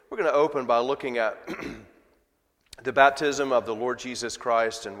We're going to open by looking at the baptism of the Lord Jesus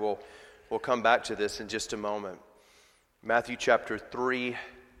Christ, and we'll come back to this in just a moment. Matthew chapter 3,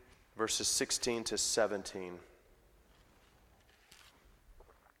 verses 16 to 17.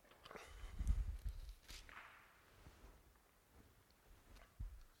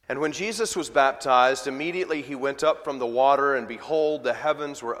 And when Jesus was baptized, immediately he went up from the water, and behold, the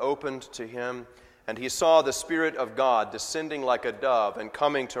heavens were opened to him, and he saw the Spirit of God descending like a dove and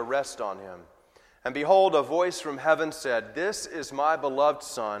coming to rest on him. And behold, a voice from heaven said, "This is my beloved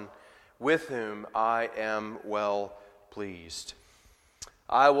Son, with whom I am well pleased.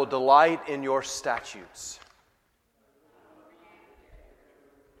 I will delight in your statutes."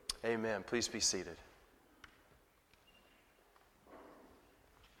 Amen. Please be seated.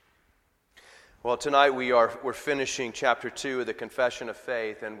 Well, tonight we're finishing chapter 2 of the Confession of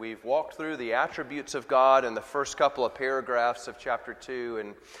Faith, and we've walked through the attributes of God in the first couple of paragraphs of chapter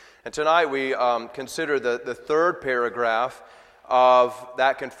 2, and tonight we consider the third paragraph of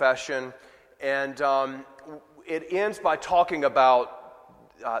that confession, and it ends by talking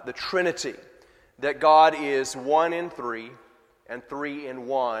about the Trinity, that God is one in three and three in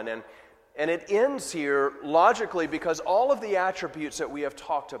one, and it ends here logically because all of the attributes that we have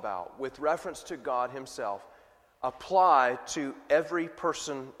talked about with reference to God Himself apply to every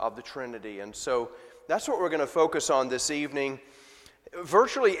person of the Trinity. And so that's what we're going to focus on this evening.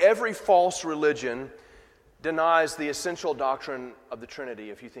 Virtually every false religion denies the essential doctrine of the Trinity,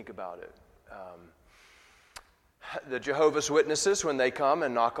 if you think about it. The Jehovah's Witnesses, when they come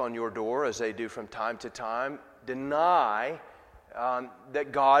and knock on your door, as they do from time to time, deny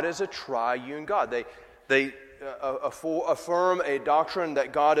that God is a triune God. They affirm a doctrine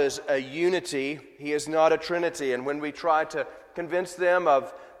that God is a unity. He is not a trinity. And when we try to convince them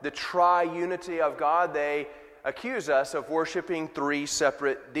of the triunity of God, they accuse us of worshiping three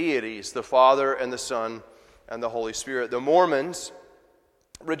separate deities, the Father and the Son and the Holy Spirit. The Mormons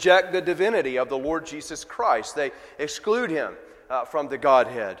reject the divinity of the Lord Jesus Christ. They exclude Him from the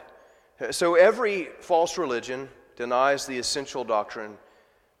Godhead. So every false religion denies the essential doctrine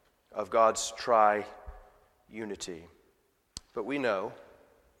of God's triunity. But we know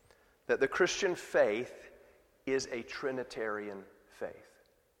that the Christian faith is a Trinitarian faith.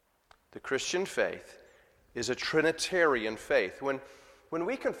 The Christian faith is a Trinitarian faith. When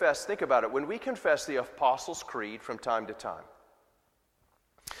we confess, think about it, when we confess the Apostles' Creed from time to time,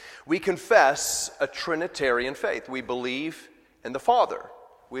 we confess a Trinitarian faith. We believe in the Father.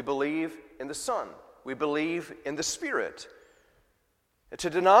 We believe in the Son. We believe in the Spirit. And to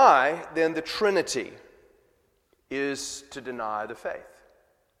deny, then, the Trinity is to deny the faith.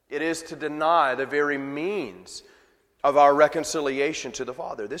 It is to deny the very means of our reconciliation to the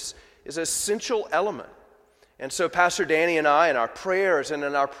Father. This is an essential element. And so Pastor Danny and I, in our prayers and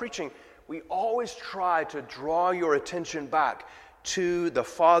in our preaching, we always try to draw your attention back to the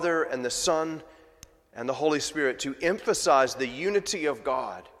Father and the Son and the Holy Spirit, to emphasize the unity of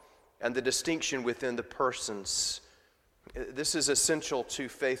God and the distinction within the persons. This is essential to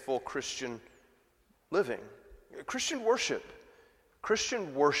faithful Christian living. Christian worship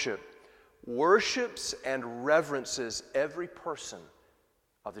worships and reverences every person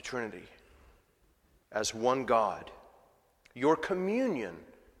of the Trinity as one God. Your communion,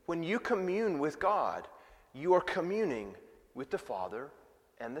 when you commune with God, you are communing with the Father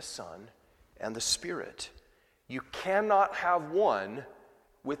and the Son and the Spirit. You cannot have one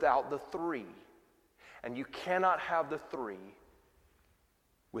without the three. And you cannot have the three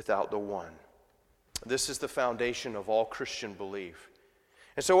without the one. This is the foundation of all Christian belief.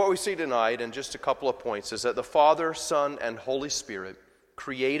 And so what we see tonight in just a couple of points is that the Father, Son, and Holy Spirit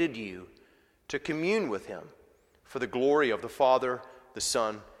created you to commune with Him for the glory of the Father, the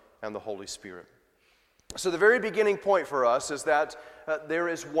Son, and the Holy Spirit. So the very beginning point for us is that there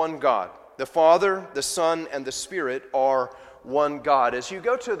is one God. The Father, the Son, and the Spirit are one God. As you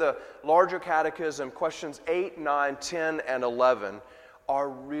go to the larger catechism, questions 8, 9, 10, and 11 are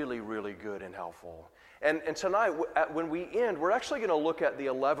really, really good and helpful. And tonight, when we end, we're actually going to look at the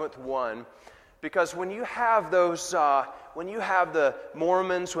 11th one, because when you have those, when you have the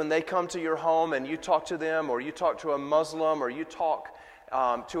Mormons, when they come to your home and you talk to them, or you talk to a Muslim, or you talk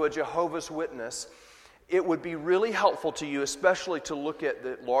to a Jehovah's Witness, it would be really helpful to you, especially to look at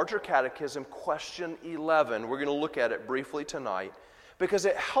the larger catechism, question 11. We're going to look at it briefly tonight, because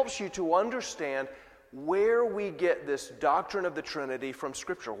it helps you to understand where we get this doctrine of the Trinity from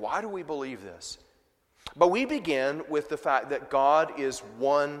Scripture. Why do we believe this? But we begin with the fact that God is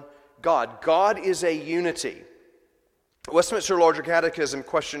one God. God is a unity. Westminster Larger Catechism,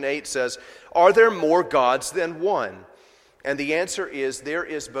 question 8 says, "Are there more gods than one? And the answer is, there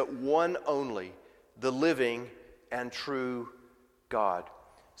is but one only, the living and true God.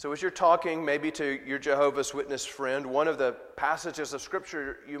 So as you're talking maybe to your Jehovah's Witness friend, one of the passages of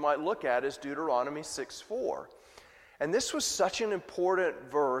Scripture you might look at is Deuteronomy 6:4. And this was such an important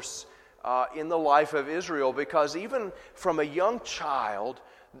verse in the life of Israel, because even from a young child,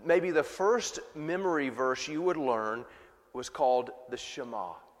 maybe the first memory verse you would learn was called the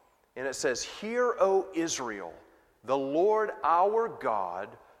Shema. And it says, "Hear, O Israel, the Lord our God,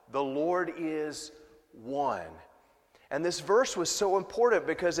 the Lord is one." And this verse was so important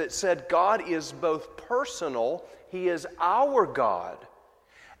because it said God is both personal, He is our God,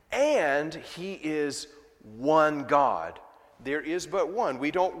 and He is one God. There is but one.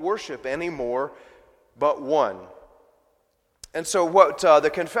 We don't worship anymore but one. And so what the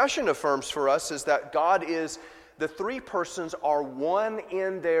confession affirms for us is that God is, the three persons are one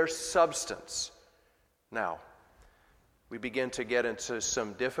in their substance. Now, we begin to get into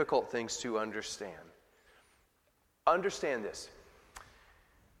some difficult things to understand. Understand this.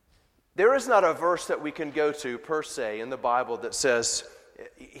 There is not a verse that we can go to per se in the Bible that says,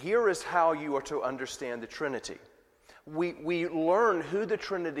 here is how you are to understand the Trinity. We learn who the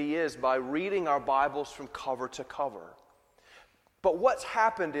Trinity is by reading our Bibles from cover to cover. But what's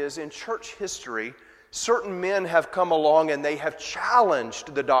happened is, in church history, certain men have come along and they have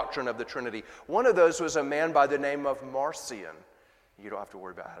challenged the doctrine of the Trinity. One of those was a man by the name of Marcion. You don't have to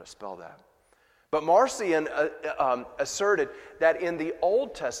worry about how to spell that. But Marcion asserted that in the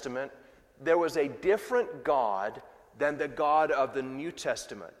Old Testament, there was a different God than the God of the New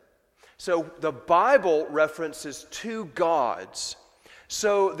Testament. So the Bible references two gods.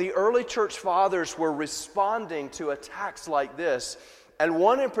 So the early church fathers were responding to attacks like this, and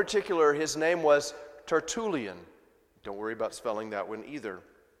one in particular, his name was Tertullian. Don't worry about spelling that one either.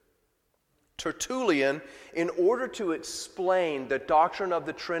 Tertullian, in order to explain the doctrine of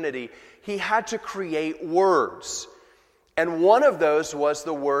the Trinity, he had to create words. And one of those was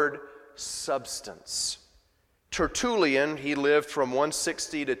the word substance. Tertullian, he lived from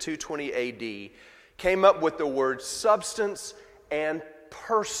 160 to 220 AD, came up with the word substance and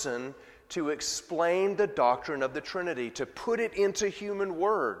person to explain the doctrine of the Trinity, to put it into human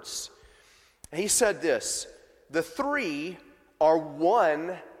words. He said this: the three are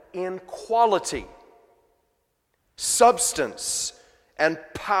one in quality, substance, and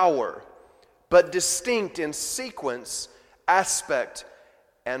power, but distinct in sequence, aspect,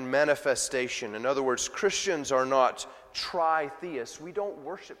 and manifestation. In other words, Christians are not tri-theists. We don't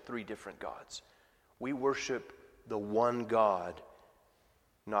worship three different gods. We worship the one God,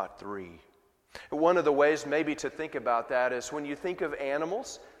 not three. One of the ways maybe to think about that is when you think of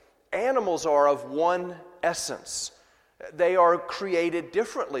animals, animals are of one essence. They are created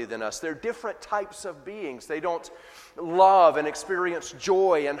differently than us. They're different types of beings. They don't love and experience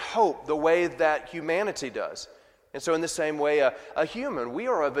joy and hope the way that humanity does. And so in the same way, a human, we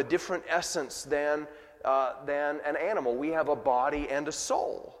are of a different essence than an animal. We have a body and a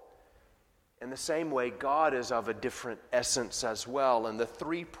soul. In the same way, God is of a different essence as well, and the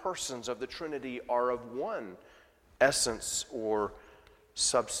three persons of the Trinity are of one essence or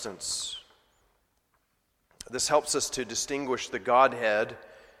substance. This helps us to distinguish the Godhead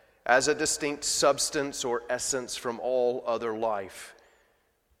as a distinct substance or essence from all other life.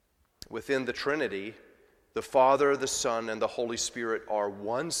 Within the Trinity, the Father, the Son, and the Holy Spirit are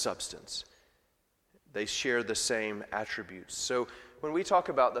one substance. They share the same attributes. So when we talk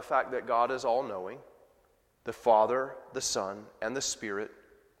about the fact that God is all-knowing, the Father, the Son, and the Spirit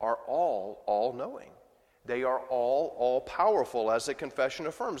are all all-knowing. They are all powerful, as the confession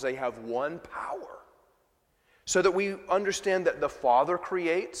affirms. They have one power. So that we understand that the Father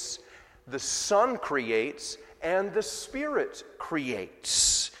creates, the Son creates, and the Spirit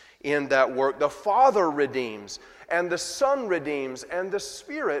creates in that work. The Father redeems, and the Son redeems, and the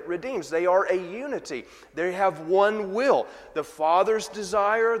Spirit redeems. They are a unity. They have one will. The Father's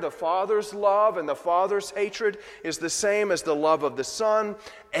desire, the Father's love, and the Father's hatred is the same as the love of the Son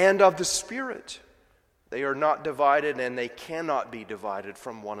and of the Spirit. They are not divided, and they cannot be divided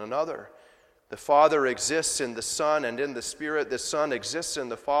from one another. The Father exists in the Son and in the Spirit. The Son exists in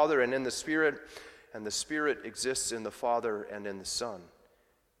the Father and in the Spirit. And the Spirit exists in the Father and in the Son.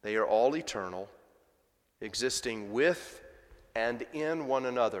 They are all eternal, existing with and in one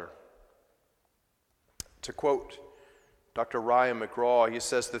another. To quote Dr. Ryan McGraw, he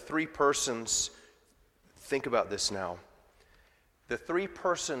says, the three persons, think about this now, the three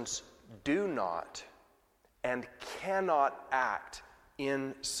persons do not and cannot act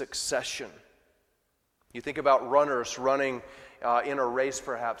in succession. You think about runners running in a race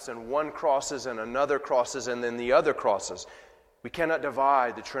perhaps, and one crosses and another crosses and then the other crosses. We cannot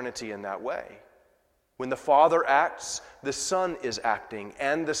divide the Trinity in that way. When the Father acts, the Son is acting,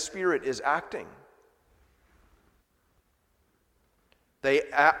 and the Spirit is acting. They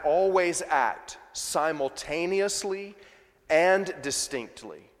always act simultaneously and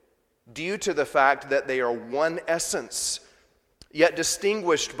distinctly, due to the fact that they are one essence, yet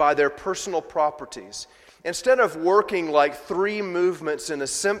distinguished by their personal properties. Instead of working like three movements in a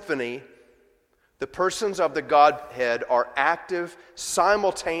symphony, the persons of the Godhead are active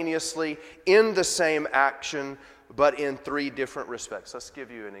simultaneously in the same action, but in three different respects. Let's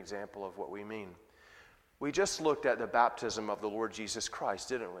give you an example of what we mean. We just looked at the baptism of the Lord Jesus Christ,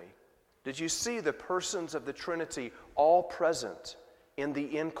 didn't we? Did you see the persons of the Trinity all present in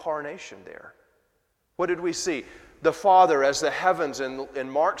the incarnation there? What did we see? The Father as the heavens, in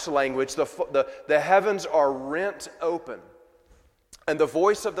Mark's language, the heavens are rent open. And the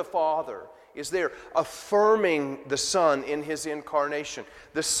voice of the Father is there, affirming the Son in His incarnation.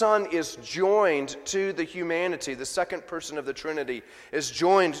 The Son is joined to the humanity. The second person of the Trinity is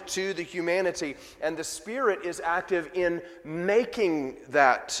joined to the humanity. And the Spirit is active in making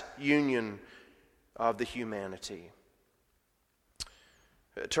that union of the humanity.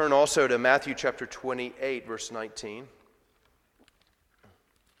 Turn also to Matthew chapter 28, verse 19.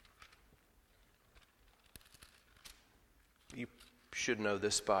 You should know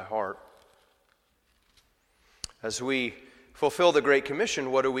this by heart. As we fulfill the Great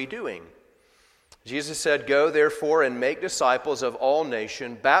Commission, what are we doing? Jesus said, "Go therefore and make disciples of all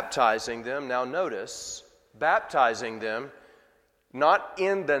nations, baptizing them." Now notice, baptizing them not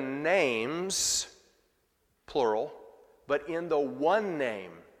in the names, plural, but in the one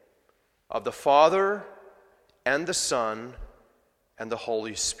name of the Father and the Son and the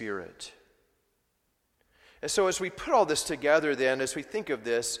Holy Spirit. And so as we put all this together then, as we think of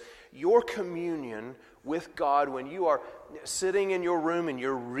this, your communion with God, when you are sitting in your room and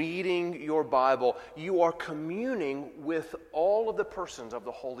you're reading your Bible, you are communing with all of the persons of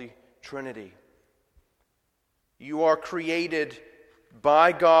the Holy Trinity. You are created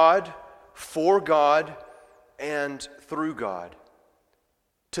by God, for God, and through God.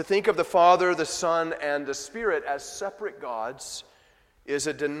 To think of the Father, the Son, and the Spirit as separate gods is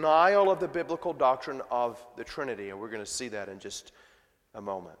a denial of the biblical doctrine of the Trinity, and we're going to see that in just a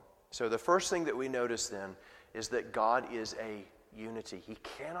moment. So the first thing that we notice then is that God is a unity. He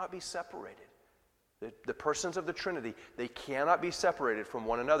cannot be separated. The persons of the Trinity, they cannot be separated from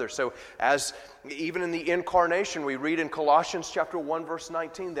one another. So as even in the incarnation, we read in Colossians chapter 1, verse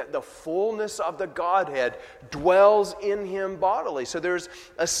 19, that the fullness of the Godhead dwells in Him bodily. So there's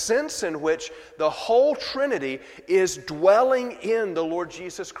a sense in which the whole Trinity is dwelling in the Lord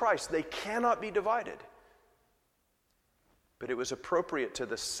Jesus Christ. They cannot be divided. But it was appropriate to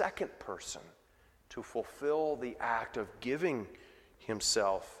the second person to fulfill the act of giving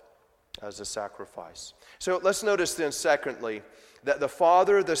Himself as a sacrifice. So let's notice then, secondly, that the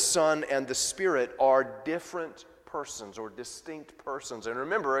Father, the Son, and the Spirit are different persons or distinct persons. And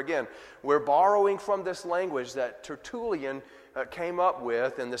remember, again, we're borrowing from this language that Tertullian came up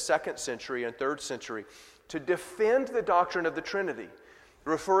with in the 2nd century and 3rd century to defend the doctrine of the Trinity,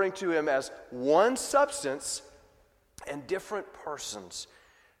 referring to Him as one substance and different persons.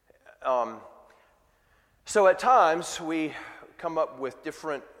 So at times we come up with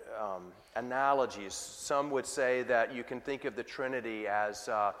different analogies. Some would say that you can think of the Trinity as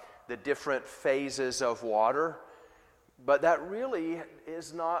the different phases of water, but that really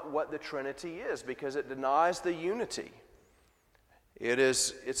is not what the Trinity is, because it denies the unity.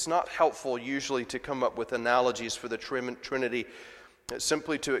 It's not helpful usually to come up with analogies for the Trinity,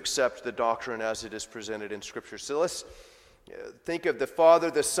 simply to accept the doctrine as it is presented in Scripture. So let's think of the Father,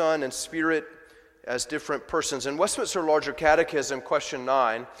 the Son, and Spirit as different persons. In Westminster Larger Catechism, question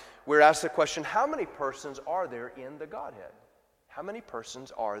 9, we're asked the question, how many persons are there in the Godhead? How many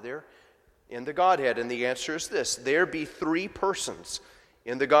persons are there in the Godhead? And the answer is this: there be 3 persons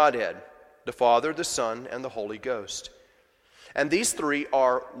in the Godhead, the Father, the Son, and the Holy Ghost. And these 3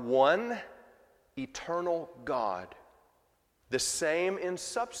 are one eternal God, the same in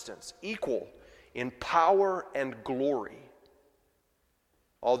substance, equal in power and glory,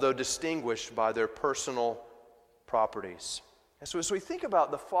 although distinguished by their personal properties. And so as we think about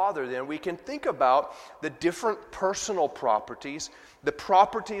the Father, then, we can think about the different personal properties, the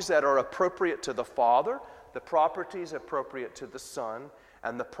properties that are appropriate to the Father, the properties appropriate to the Son,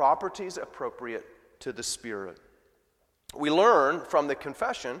 and the properties appropriate to the Spirit. We learn from the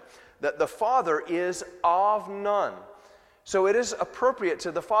confession that the Father is of none. So it is appropriate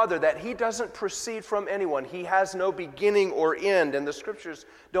to the Father that he doesn't proceed from anyone. He has no beginning or end, and the Scriptures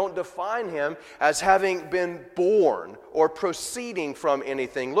don't define him as having been born or proceeding from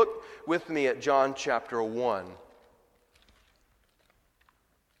anything. Look with me at John chapter 1.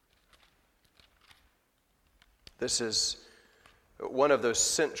 This is one of those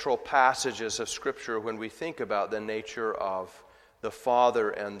central passages of Scripture when we think about the nature of the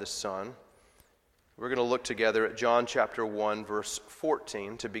Father and the Son. We're going to look together at John chapter 1, verse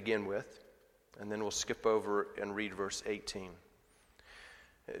 14 to begin with, and then we'll skip over and read verse 18.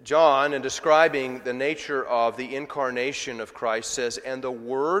 John, in describing the nature of the incarnation of Christ, says, "And the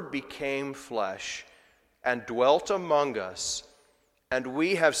Word became flesh and dwelt among us, and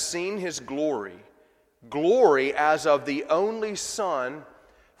we have seen his glory, glory as of the only Son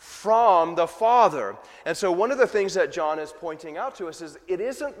from the Father." And so one of the things that John is pointing out to us is it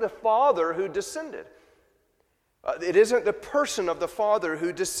isn't the Father who descended. It isn't the person of the Father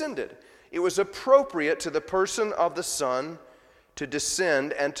who descended. It was appropriate to the person of the Son to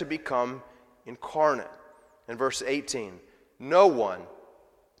descend and to become incarnate. In verse 18, "No one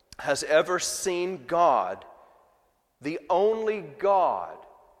has ever seen God, the only God,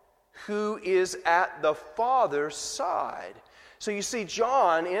 who is at the Father's side." So you see,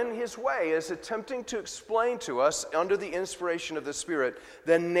 John, in his way, is attempting to explain to us, under the inspiration of the Spirit,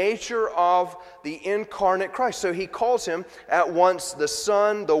 the nature of the incarnate Christ. So he calls him at once the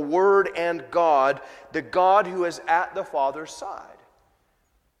Son, the Word, and God, the God who is at the Father's side.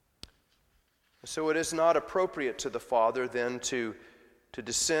 So it is not appropriate to the Father then to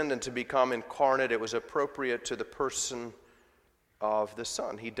descend and to become incarnate. It was appropriate to the person of the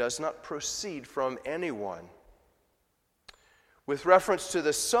Son. He does not proceed from anyone. With reference to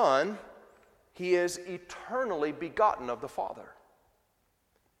the Son, he is eternally begotten of the Father.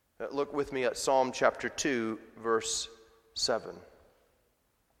 Look with me at Psalm chapter 2, verse 7.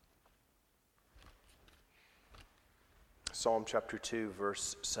 Psalm chapter 2,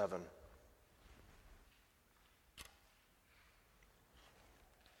 verse 7.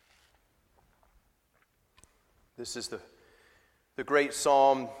 This is the great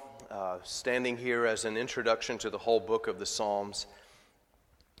psalm standing here as an introduction to the whole book of the Psalms.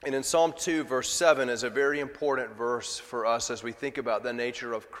 And in Psalm 2, verse 7 is a very important verse for us as we think about the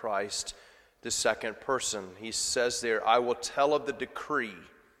nature of Christ, the second person. He says there, "I will tell of the decree.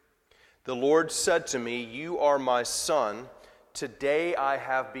 The Lord said to me, 'You are my son. Today I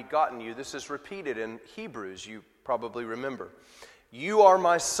have begotten you.'" This is repeated in Hebrews, you probably remember. "You are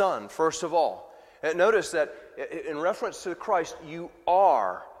my son," first of all. And notice that in reference to Christ, "You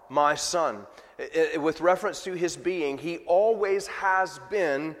are my son." With reference to his being, he always has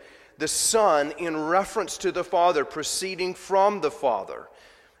been the Son in reference to the Father, proceeding from the Father,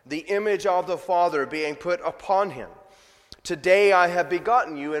 the image of the Father being put upon him. "Today I have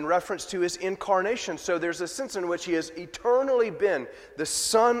begotten you," in reference to his incarnation. So there's a sense in which he has eternally been the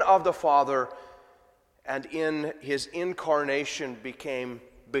Son of the Father, and in his incarnation became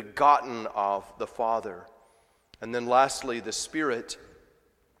begotten of the Father. And then lastly, the Spirit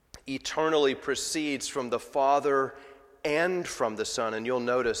eternally proceeds from the Father and from the Son. And you'll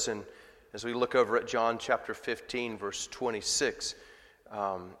notice, as we look over at John chapter 15, verse 26,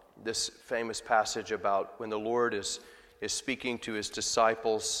 this famous passage about when the Lord is speaking to his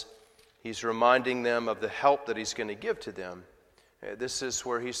disciples, he's reminding them of the help that he's going to give to them. This is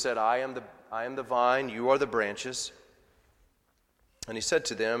where he said, I am the vine, you are the branches. And he said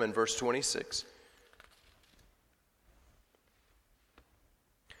to them in verse 26,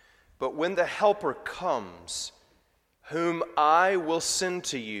 "But when the Helper comes, whom I will send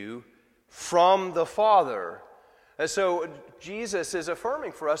to you from the Father." And so Jesus is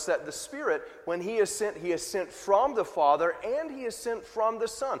affirming for us that the Spirit, when he is sent from the Father and he is sent from the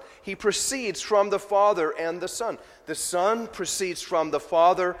Son. He proceeds from the Father and the Son. The Son proceeds from the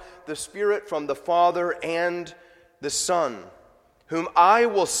Father, the Spirit from the Father and the Son. "Whom I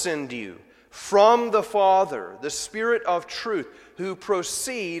will send you from the Father, the Spirit of truth, who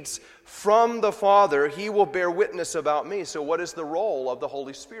proceeds from the Father, he will bear witness about me." So what is the role of the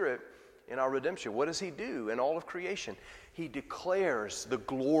Holy Spirit in our redemption? What does he do in all of creation? He declares the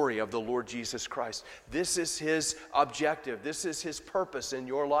glory of the Lord Jesus Christ. This is his objective. This is his purpose in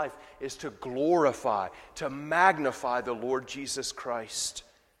your life, is to glorify, to magnify the Lord Jesus Christ.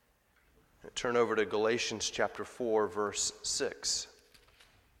 Turn over to Galatians chapter 4, verse 6.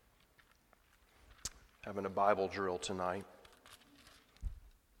 Having a Bible drill tonight.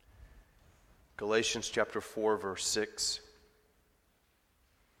 Galatians chapter 4, verse 6.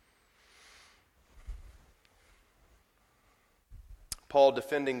 Paul,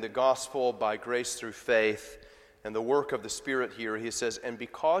 defending the gospel by grace through faith, and the work of the Spirit here, he says, and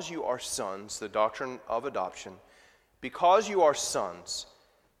because you are sons, the doctrine of adoption, because you are sons,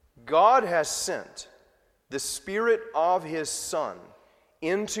 God has sent the Spirit of His Son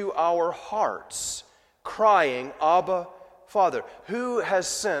into our hearts, crying, Abba, Father. Who has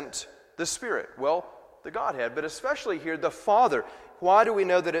sent the Spirit? Well, the Godhead, but especially here, the Father. Why do we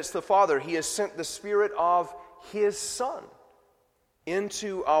know that it's the Father? He has sent the Spirit of His Son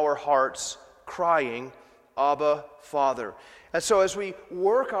into our hearts, crying, Abba, Father. And so as we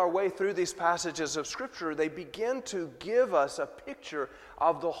work our way through these passages of Scripture, they begin to give us a picture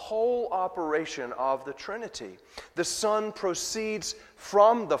of the whole operation of the Trinity. The Son proceeds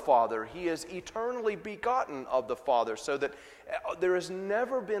from the Father. He is eternally begotten of the Father, so that there has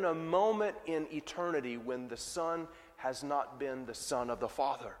never been a moment in eternity when the Son has not been the Son of the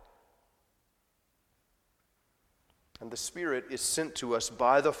Father. And the Spirit is sent to us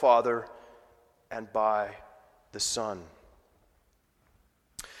by the Father and by the Son.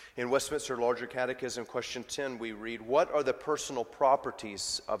 In Westminster Larger Catechism, question 10, we read, what are the personal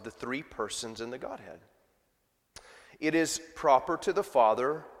properties of the three persons in the Godhead? It is proper to the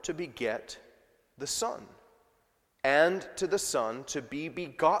Father to beget the Son, and to the Son to be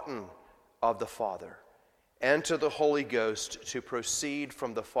begotten of the Father, and to the Holy Ghost to proceed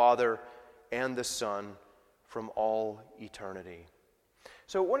from the Father and the Son from all eternity.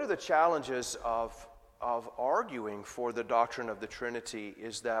 So one of the challenges of arguing for the doctrine of the Trinity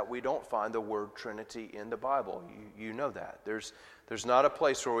is that we don't find the word Trinity in the Bible. You know that. There's not a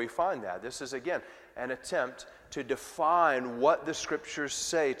place where we find that. This is, again, an attempt to define what the Scriptures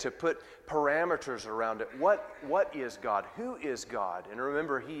say, to put parameters around it. What is God? Who is God? And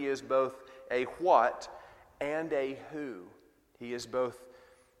remember, He is both a what and a who. He is both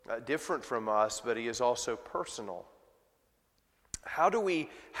different from us, but He is also personal. How do we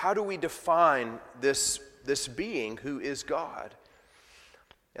define this being who is God?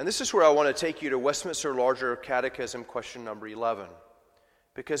 And this is where I want to take you to Westminster Larger Catechism, question number 11,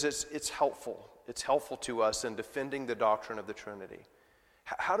 because it's helpful. It's helpful to us in defending the doctrine of the Trinity.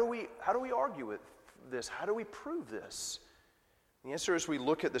 How do we argue with this? How do we prove this? The answer is we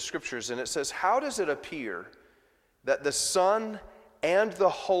look at the Scriptures, and it says, how does it appear that the Son and the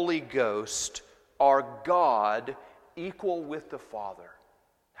Holy Ghost are God equal with the Father?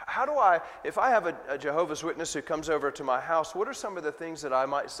 How do if I have a Jehovah's Witness who comes over to my house, what are some of the things that I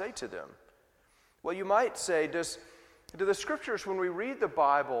might say to them? Well, you might say, do the Scriptures, when we read the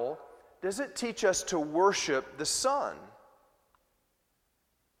Bible, does it teach us to worship the Son?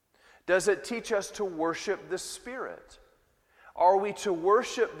 Does it teach us to worship the Spirit? Are we to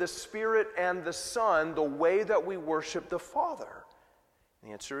worship the Spirit and the Son the way that we worship the Father? The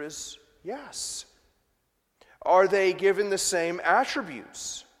answer is yes. Are they given the same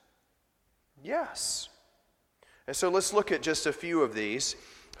attributes? Yes. And so let's look at just a few of these.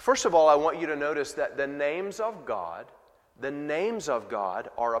 First of all, I want you to notice that the names of God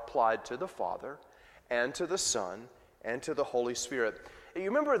are applied to the Father and to the Son and to the Holy Spirit. You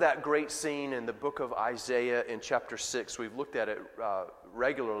remember that great scene in the book of Isaiah in chapter 6? We've looked at it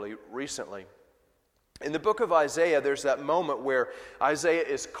regularly recently. In the book of Isaiah, there's that moment where Isaiah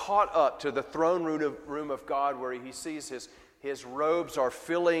is caught up to the throne room of God, where he sees his robes are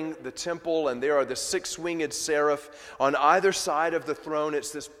filling the temple, and there are the six-winged seraph on either side of the throne. It's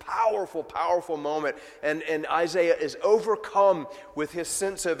this powerful, powerful moment, and Isaiah is overcome with his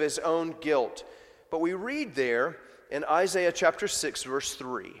sense of his own guilt. But we read there in Isaiah chapter 6, verse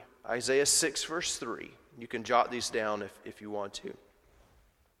 3. Isaiah 6, verse 3. You can jot these down if you want to.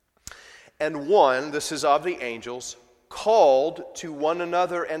 And one, this is of the angels, called to one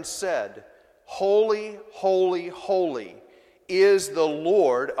another and said, Holy, holy, holy is the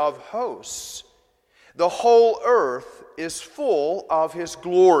Lord of hosts. The whole earth is full of His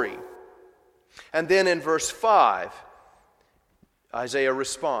glory. And then in verse 5, Isaiah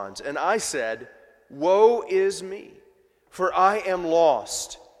responds, and I said, Woe is me, for I am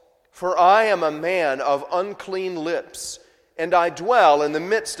lost, for I am a man of unclean lips, and I dwell in the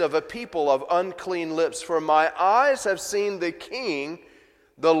midst of a people of unclean lips, for my eyes have seen the King,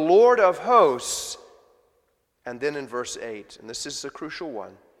 the Lord of hosts. And then in verse 8, and this is the crucial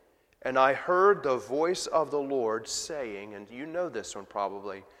one, and I heard the voice of the Lord saying, and you know this one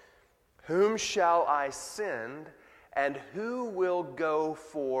probably, Whom shall I send, and who will go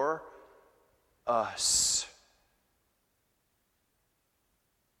for us?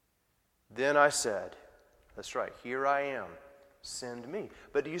 Then I said, that's right, here I am, send me.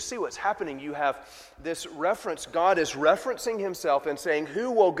 But do you see what's happening? You have this reference, God is referencing Himself and saying,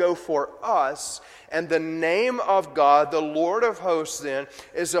 who will go for us? And the name of God, the Lord of hosts then,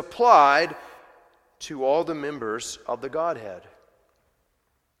 is applied to all the members of the Godhead.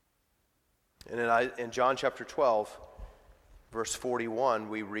 And in John chapter 12, verse 41,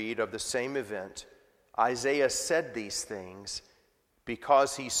 we read of the same event. Isaiah said these things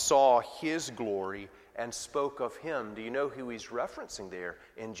because he saw his glory and spoke of him. Do you know who he's referencing there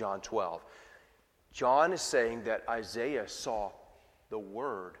in John 12? John is saying that Isaiah saw the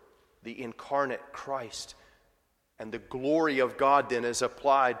Word, the incarnate Christ, and the glory of God then is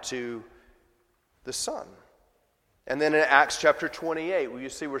applied to the Son. And then in Acts chapter 28, you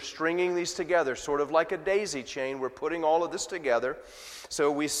see we're stringing these together, sort of like a daisy chain. We're putting all of this together.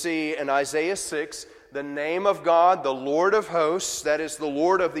 So we see in Isaiah 6, the name of God, the Lord of hosts, that is the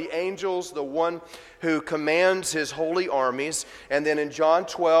Lord of the angels, the one who commands his holy armies. And then in John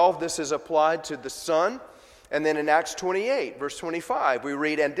 12, this is applied to the Son. And then in Acts 28, verse 25, we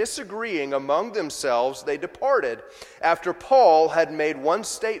read, and disagreeing among themselves, they departed. After Paul had made one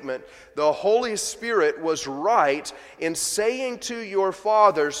statement, the Holy Spirit was right in saying to your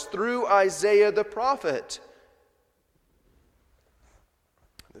fathers through Isaiah the prophet.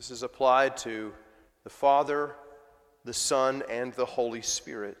 This is applied to the Father, the Son, and the Holy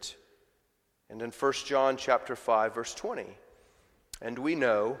Spirit. And in 1 John chapter 5, verse 20, and we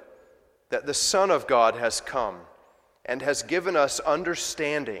know that the Son of God has come and has given us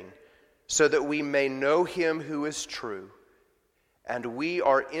understanding so that we may know him who is true. And we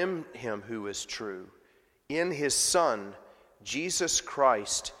are in him who is true, in his Son, Jesus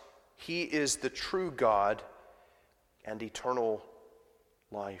Christ. He is the true God and eternal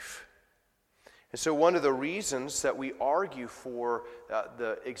life. And so one of the reasons that we argue for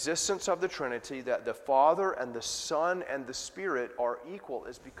the existence of the Trinity, that the Father and the Son and the Spirit are equal,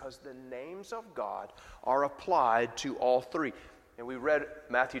 is because the names of God are applied to all three. And we read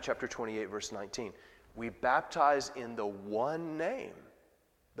Matthew chapter 28, verse 19. We baptize in the one name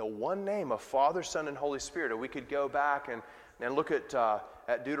of Father, Son, and Holy Spirit. And we could go back and look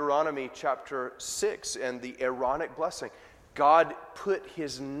at Deuteronomy chapter 6 and the Aaronic blessing. God put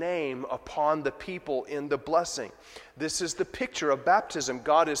his name upon the people in the blessing. This is the picture of baptism.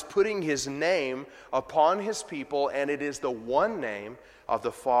 God is putting his name upon his people, and it is the one name of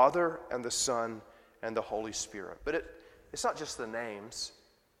the Father and the Son and the Holy Spirit. But it's not just the names,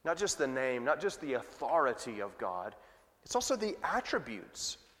 not just the name, not just the authority of God. It's also the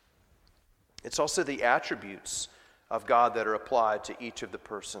attributes. It's also the attributes of God that are applied to each of the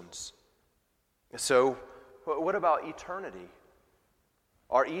persons. So, what about eternity?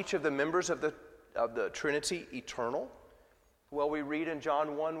 Are each of the members of the Trinity eternal? Well, we read in John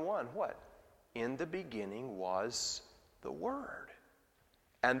 1:1, what? In the beginning was the Word.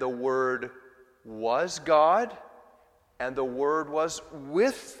 And the Word was God, and the Word was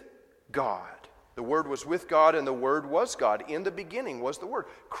with God. The Word was with God, and the Word was God. In the beginning was the Word.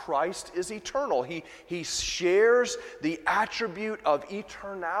 Christ is eternal. He shares the attribute of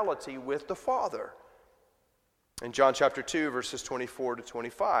eternality with the Father. In John chapter 2, verses 24 to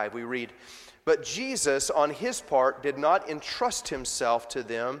 25, we read, but Jesus, on his part, did not entrust himself to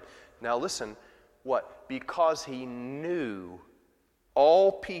them. Now listen, what? Because he knew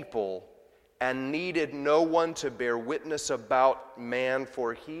all people and needed no one to bear witness about man,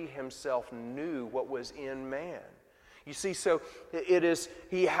 for he himself knew what was in man. You see, so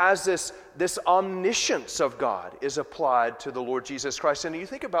he has this omniscience of God is applied to the Lord Jesus Christ. And you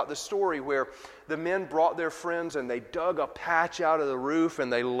think about the story where the men brought their friends and they dug a patch out of the roof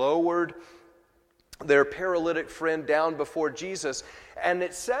and they lowered their paralytic friend down before Jesus. And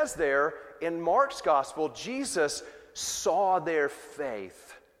it says there in Mark's gospel, Jesus saw their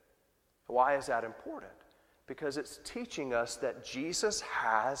faith. Why is that important? Because it's teaching us that Jesus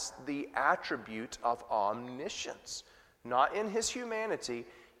has the attribute of omniscience. Not in his humanity,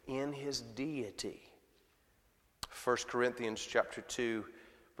 in his deity. 1 Corinthians chapter 2,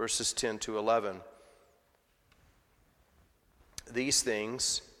 verses 10 to 11. These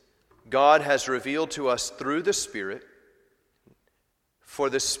things God has revealed to us through the Spirit, for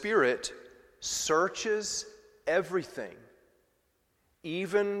the Spirit searches everything,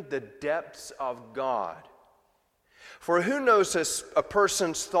 even the depths of God. For who knows a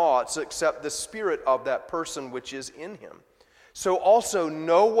person's thoughts except the spirit of that person which is in him? So also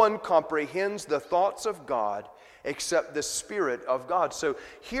no one comprehends the thoughts of God except the Spirit of God. So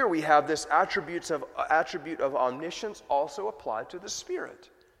here we have this attribute of omniscience also applied to the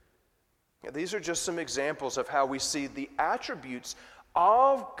Spirit. Now, these are just some examples of how we see the attributes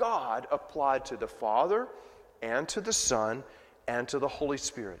of God applied to the Father and to the Son and to the Holy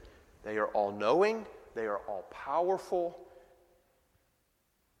Spirit. They are all-knowing. They are all powerful.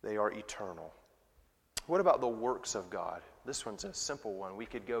 They are eternal. What about the works of God? This one's a simple one. We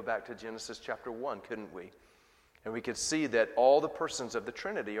could go back to Genesis chapter 1, couldn't we? And we could see that all the persons of the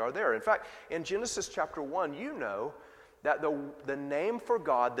Trinity are there. In fact, in Genesis chapter 1, you know that the name for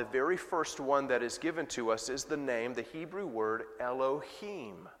God, the very first one that is given to us, is the name, the Hebrew word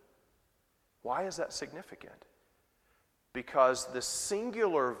Elohim. Why is that significant? Because the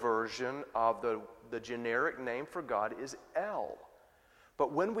singular version of the generic name for God is El.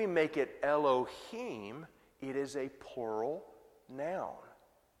 But when we make it Elohim, it is a plural noun.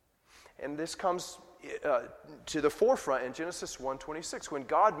 And this comes to the forefront in Genesis 1:26. When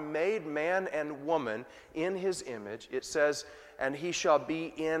God made man and woman in his image, it says, and he shall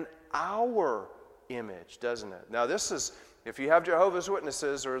be in our image, doesn't it? Now this is, if you have Jehovah's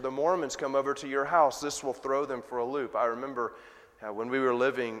Witnesses or the Mormons come over to your house, this will throw them for a loop. I remember when we were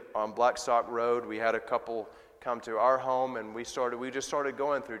living on Blackstock Road, we had a couple come to our home, and we just started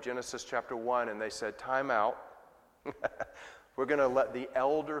going through Genesis chapter 1, and they said, time out. We're going to let the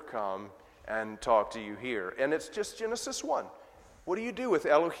elder come and talk to you here. And it's just Genesis 1. What do you do with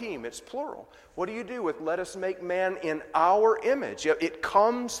Elohim? It's plural. What do you do with let us make man in our image? It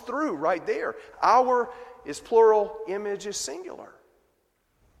comes through right there. Our is plural, image is singular.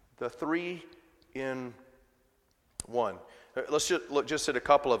 The three in one. Let's just look just at a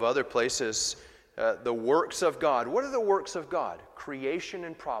couple of other places. The works of God. What are the works of God? Creation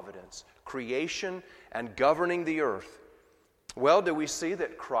and providence. Creation and governing the earth. Well, do we see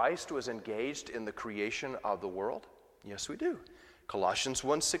that Christ was engaged in the creation of the world? Yes, we do. Colossians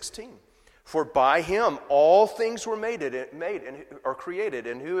 1:16. For by him all things were made and are created.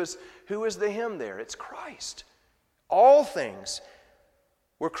 And who is the him there? It's Christ. All things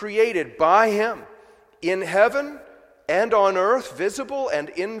were created by him in heaven and on earth, visible and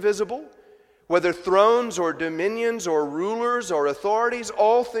invisible. Whether thrones or dominions or rulers or authorities,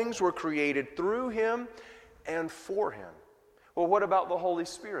 all things were created through him and for him. Well, what about the Holy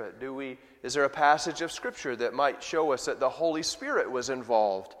Spirit? Is there a passage of Scripture that might show us that the Holy Spirit was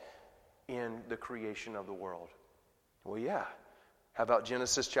involved in the creation of the world? Well, yeah. How about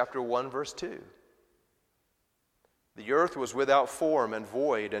Genesis chapter 1, verse 2? The earth was without form and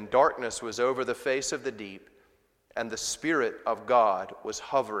void, and darkness was over the face of the deep, and the Spirit of God was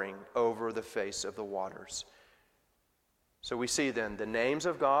hovering over the face of the waters. So we see then the names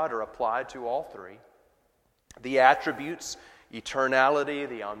of God are applied to all three. The attributes, eternality,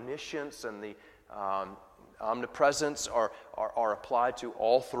 the omniscience, and the omnipresence are applied to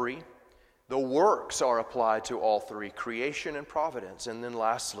all three. The works are applied to all three, creation and providence. And then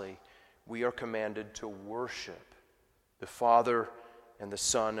lastly, we are commanded to worship the Father and the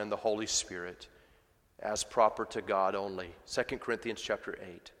Son and the Holy Spirit as proper to God only. 2 Corinthians chapter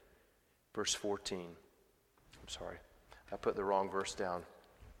 8, verse 14. I'm sorry, I put the wrong verse down.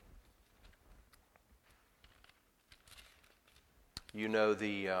 You know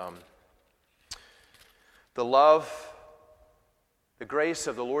the love, the grace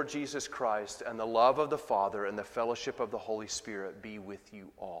of the Lord Jesus Christ and the love of the Father and the fellowship of the Holy Spirit be with you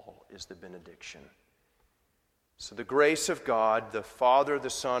all is the benediction. So the grace of God, the Father, the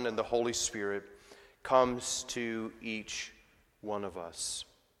Son, and the Holy Spirit comes to each one of us.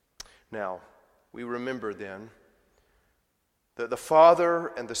 Now, we remember then that the Father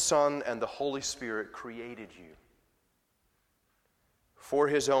and the Son and the Holy Spirit created you for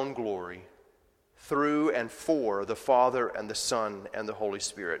his own glory, through and for the Father and the Son and the Holy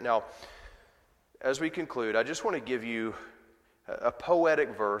Spirit. Now, as we conclude, I just want to give you a poetic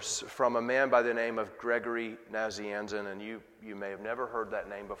verse from a man by the name of Gregory Nazianzen, and you may have never heard that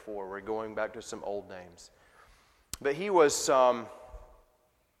name before. We're going back to some old names. But he was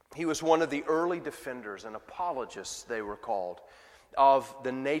one of the early defenders and apologists, they were called, of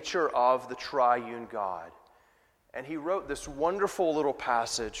the nature of the triune God. And he wrote this wonderful little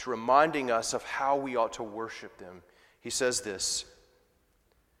passage reminding us of how we ought to worship them. He says this: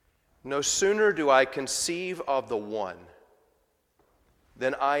 "No sooner do I conceive of the one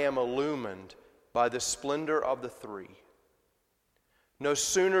than I am illumined by the splendor of the three. No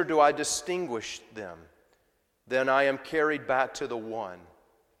sooner do I distinguish them than I am carried back to the one.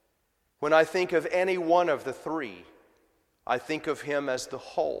 When I think of any one of the three, I think of him as the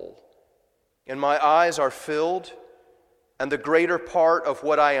whole. And my eyes are filled, and the greater part of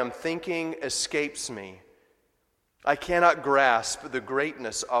what I am thinking escapes me. I cannot grasp the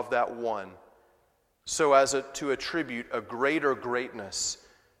greatness of that one, so as to attribute a greater greatness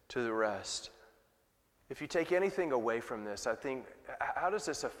to the rest." If you take anything away from this, I think, how does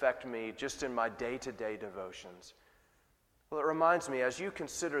this affect me just in my day-to-day devotions? Well, it reminds me, as you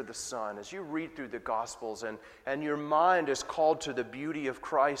consider the Son, as you read through the Gospels, and your mind is called to the beauty of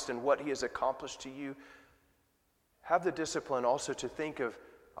Christ and what he has accomplished to you, have the discipline also to think of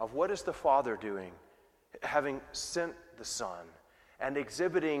what is the Father doing, having sent the Son and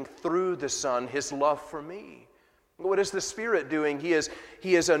exhibiting through the Son His love for me. What is the Spirit doing? He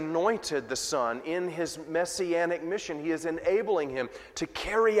has anointed the Son in His messianic mission. He is enabling Him to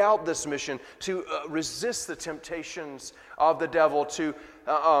carry out this mission, to resist the temptations of the devil, to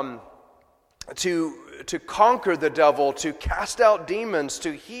conquer the devil, to cast out demons,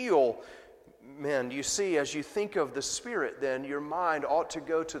 to heal. Men, you see, as you think of the Spirit, then your mind ought to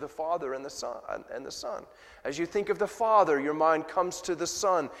go to the Father and the Son. As you think of the Father, your mind comes to the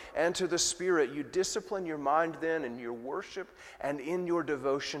Son and to the Spirit. You discipline your mind then in your worship and in your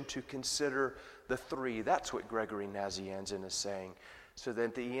devotion to consider the three. That's what Gregory Nazianzen is saying. So that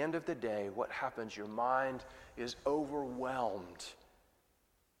at the end of the day, what happens? Your mind is overwhelmed.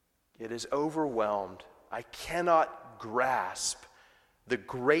 It is overwhelmed. I cannot grasp the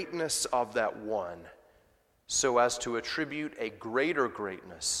greatness of that one so as to attribute a greater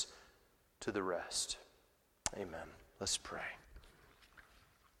greatness to the rest. Amen. Let's pray.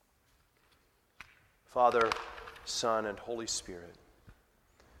 Father, Son, and Holy Spirit,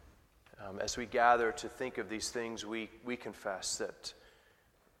 as we gather to think of these things, we confess that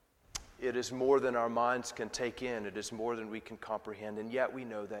it is more than our minds can take in. It is more than we can comprehend, and yet we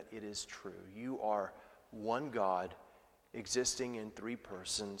know that it is true. You are one God existing in three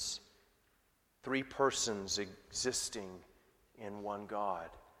persons existing in one God.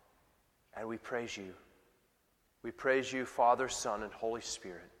 And we praise you. We praise you, Father, Son, and Holy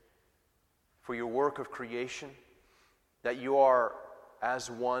Spirit, for your work of creation, that you are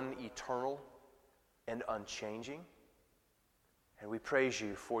as one eternal and unchanging. And we praise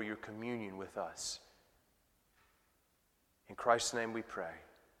you for your communion with us. In Christ's name we pray.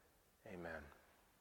 Amen.